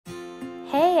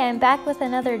Hey, I'm back with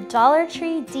another Dollar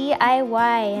Tree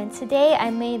DIY, and today I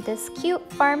made this cute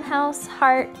farmhouse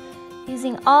heart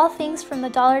using all things from the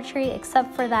Dollar Tree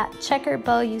except for that checker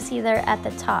bow you see there at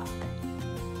the top.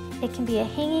 It can be a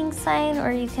hanging sign,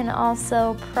 or you can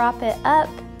also prop it up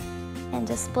and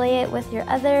display it with your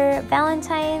other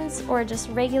Valentines or just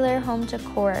regular home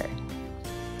decor.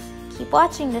 Keep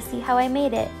watching to see how I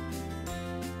made it.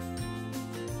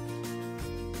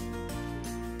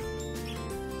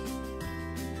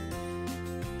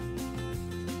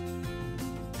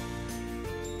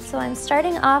 So I'm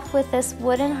starting off with this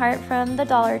wooden heart from the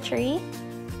Dollar Tree,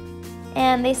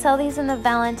 and they sell these in the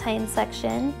Valentine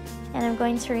section, and I'm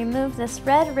going to remove this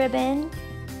red ribbon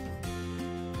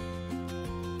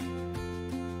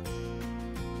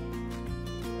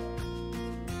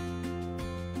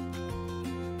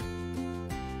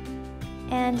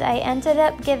and I ended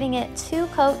up giving it 2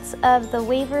 coats of the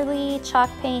Waverly chalk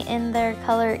paint in their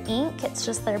color ink. It's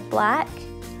just their black.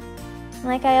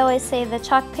 Like I always say, the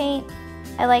chalk paint,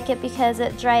 I like it because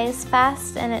it dries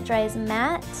fast and it dries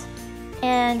matte.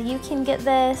 And you can get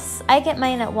this, I get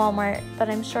mine at Walmart, but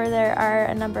I'm sure there are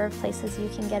a number of places you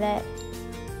can get it.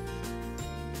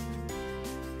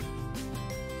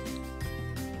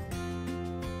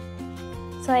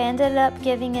 So I ended up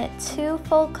giving it 2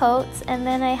 full coats, and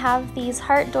then I have these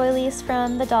heart doilies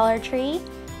from the Dollar Tree.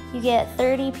 You get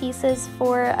 30 pieces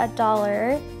for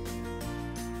 $1.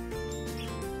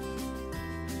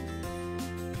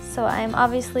 So I'm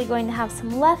obviously going to have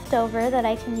some leftover that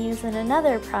I can use in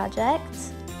another project.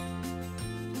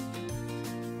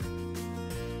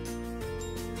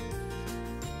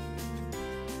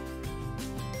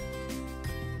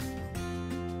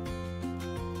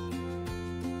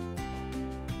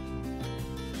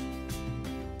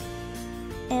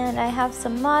 And I have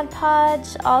some Mod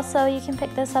Podge. Also, you can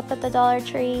pick this up at the Dollar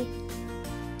Tree.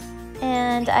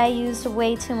 And I used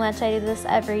way too much. I do this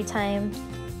every time.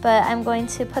 But I'm going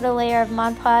to put a layer of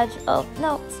Mod Podge, oh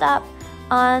no, stop,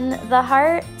 on the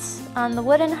heart, on the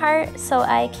wooden heart, so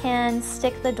I can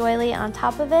stick the doily on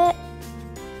top of it.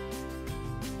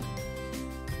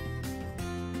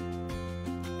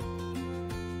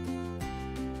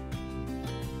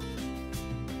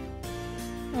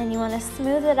 And you want to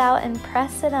smooth it out and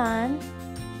press it on.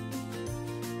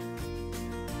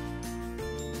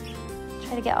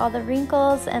 Try to get all the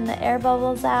wrinkles and the air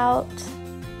bubbles out,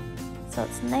 so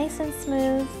it's nice and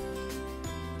smooth.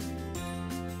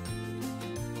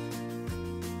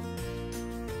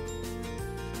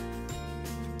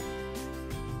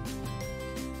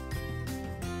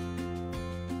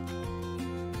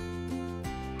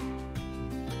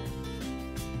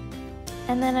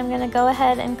 And then I'm going to go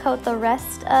ahead and coat the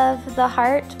rest of the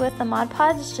heart with the Mod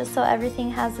Podge just so everything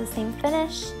has the same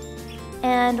finish.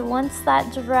 And once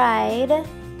that dried,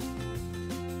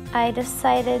 I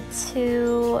decided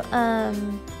to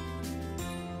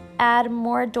add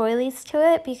more doilies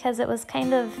to it because it was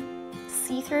kind of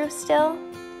see-through still.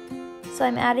 So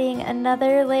I'm adding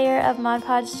another layer of Mod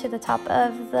Podge to the top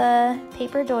of the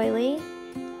paper doily.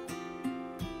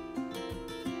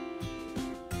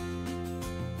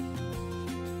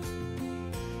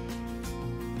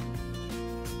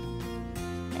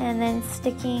 And then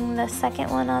sticking the second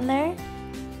one on there.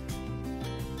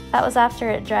 That was after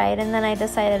it dried, and then I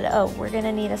decided, oh, we're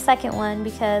gonna need a second one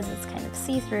because it's kind of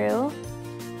see-through.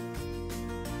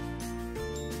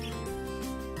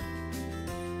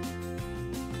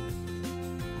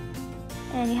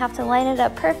 And you have to line it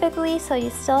up perfectly so you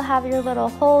still have your little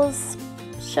holes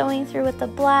showing through with the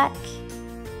black.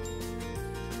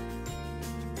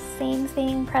 Same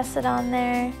thing, press it on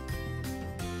there.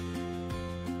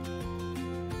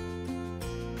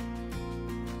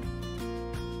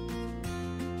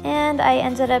 And I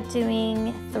ended up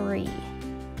doing 3.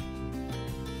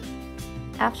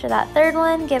 After that third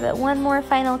one, give it one more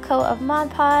final coat of Mod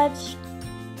Podge.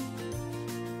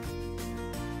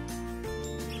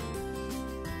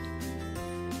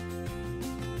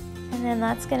 And then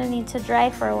that's going to need to dry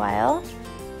for a while.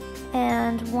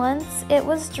 And once it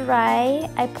was dry,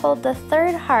 I pulled the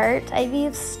third heart. I've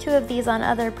used 2 of these on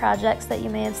other projects that you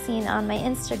may have seen on my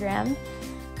Instagram.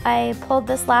 I pulled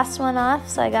this last one off,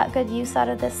 so I got good use out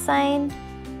of this sign,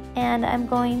 and I'm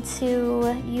going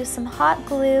to use some hot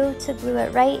glue to glue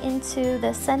it right into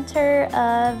the center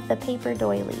of the paper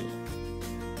doily.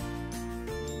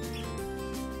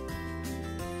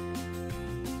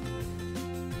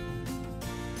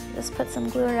 Just put some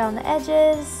glue around the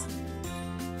edges.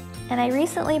 And I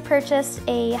recently purchased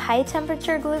a high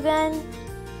temperature glue gun,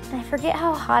 and I forget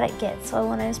how hot it gets, so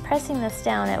when I was pressing this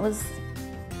down, it was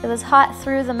hot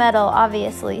through the metal,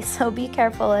 obviously, so be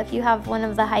careful if you have one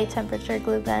of the high temperature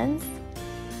glue guns.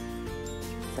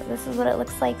 So this is what it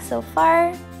looks like so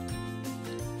far.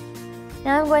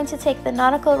 Now I'm going to take the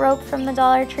nautical rope from the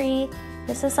Dollar Tree.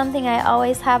 This is something I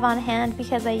always have on hand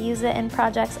because I use it in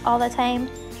projects all the time.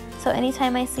 So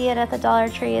anytime I see it at the Dollar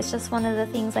Tree, it's just one of the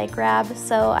things I grab.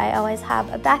 So I always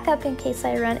have a backup in case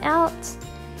I run out.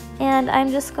 And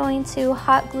I'm just going to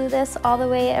hot glue this all the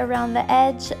way around the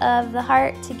edge of the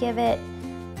heart to give it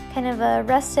kind of a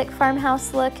rustic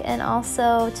farmhouse look and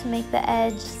also to make the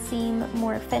edge seem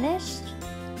more finished.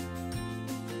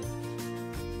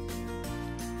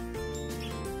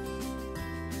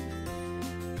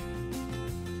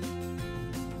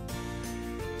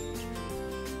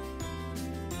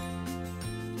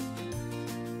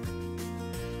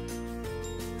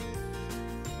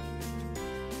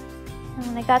 And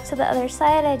when I got to the other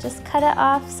side, I just cut it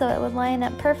off so it would line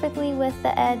up perfectly with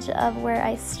the edge of where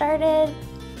I started.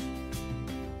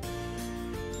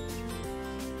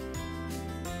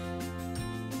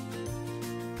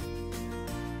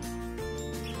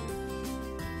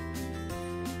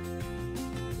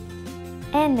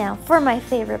 And now for my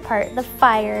favorite part, the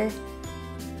fire.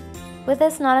 With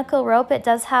this nautical rope, it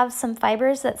does have some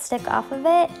fibers that stick off of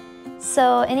it.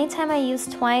 So anytime I use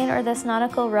twine or this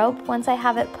nautical rope, once I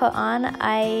have it put on,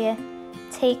 I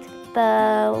take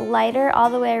the lighter all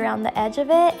the way around the edge of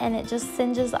it and it just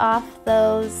singes off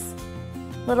those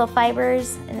little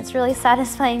fibers, and it's really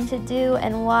satisfying to do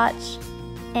and watch.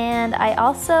 And I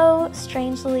also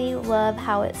strangely love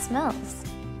how it smells.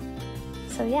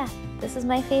 So yeah, this is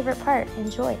my favorite part.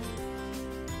 Enjoy.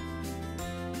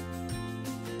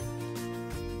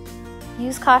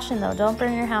 Use caution though, don't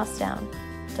burn your house down.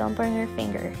 Don't burn your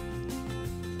finger.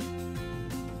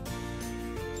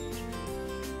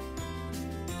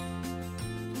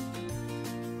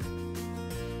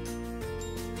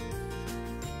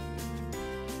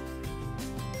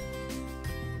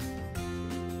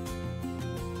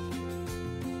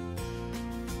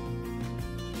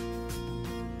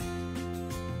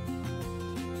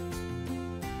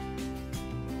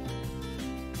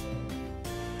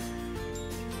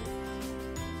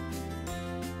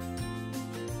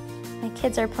 My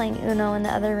kids are playing Uno in the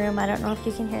other room. I don't know if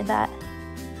you can hear that.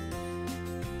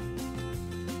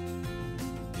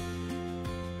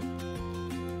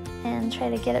 And try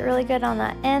to get it really good on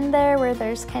that end there where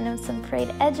there's kind of some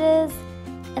frayed edges.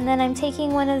 And then I'm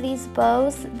taking one of these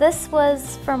bows. This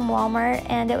was from Walmart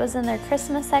and it was in their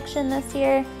Christmas section this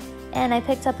year. And I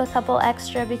picked up a couple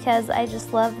extra because I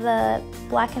just love the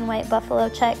black and white buffalo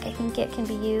check. I think it can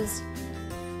be used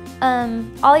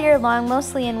all year long,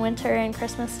 mostly in winter and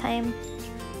Christmas time.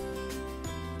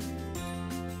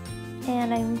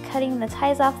 And I'm cutting the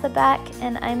ties off the back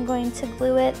and I'm going to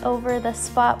glue it over the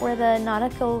spot where the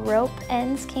nautical rope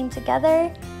ends came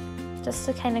together, just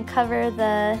to kind of cover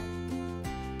the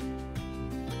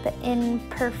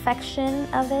imperfection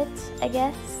of it, I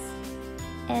guess,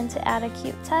 and to add a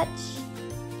cute touch.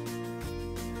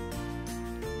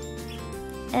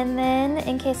 And then,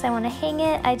 in case I want to hang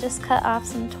it, I just cut off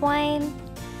some twine.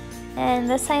 And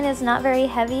this sign is not very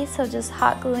heavy, so just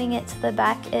hot gluing it to the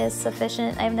back is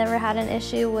sufficient. I've never had an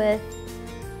issue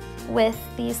with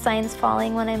these signs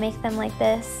falling when I make them like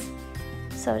this.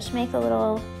 So just make a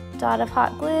little dot of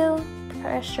hot glue,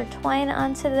 press your twine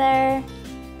onto there,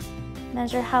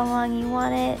 measure how long you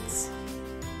want it,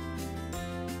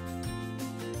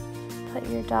 put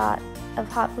your dot of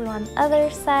hot glue on the other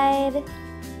side.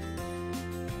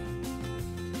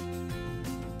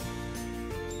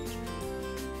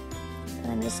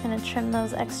 I'm just going to trim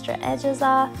those extra edges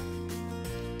off.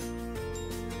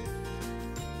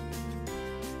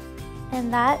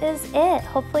 And that is it.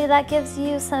 Hopefully that gives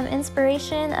you some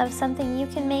inspiration of something you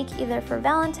can make either for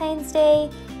Valentine's Day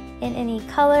in any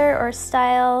color or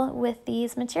style with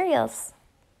these materials.